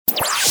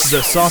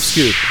The Soft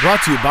Scoop,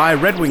 brought to you by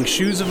Red Wing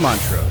Shoes of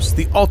Montrose,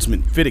 the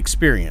ultimate fit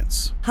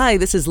experience. Hi,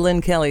 this is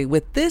Lynn Kelly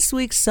with this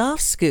week's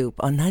Soft Scoop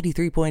on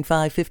 93.5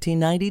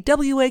 1590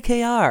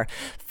 WAKR.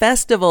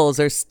 Festivals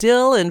are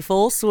still in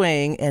full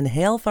swing, and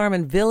Hale Farm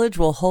and Village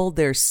will hold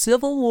their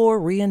Civil War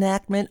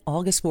reenactment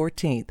August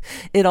 14th.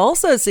 It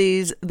also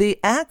sees the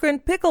Akron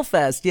Pickle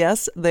Fest.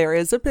 Yes, there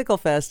is a Pickle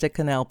Fest at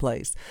Canal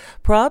Place.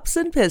 Props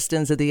and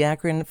Pistons at the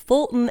Akron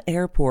Fulton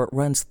Airport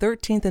runs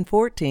 13th and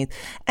 14th,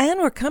 and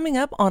we're coming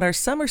up on our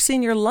Summer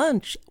Senior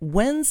Lunch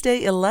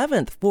Wednesday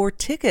 11th. For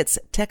tickets,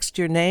 text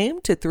your name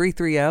to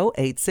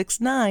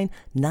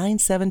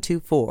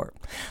 330-869-9724.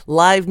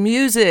 Live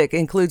music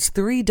includes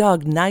Three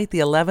Dog Night the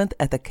 11th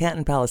at the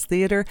Canton Palace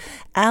Theater.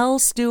 Al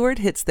Stewart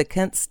hits the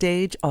Kent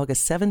stage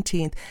August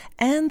 17th,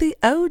 and the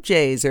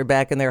OJs are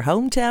back in their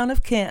hometown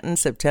of Canton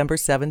September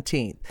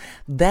 17th.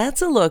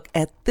 That's a look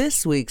at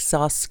this week's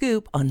Soft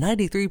Scoop on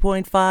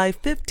 93.5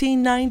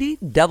 1590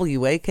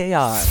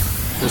 WAKR.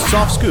 The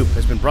Soft Scoop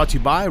has been brought to you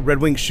by Red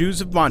Wing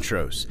Shoes of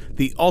Montrose,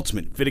 the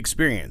ultimate fit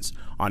experience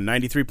on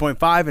 93.5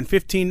 and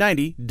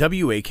 1590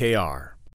 WAKR.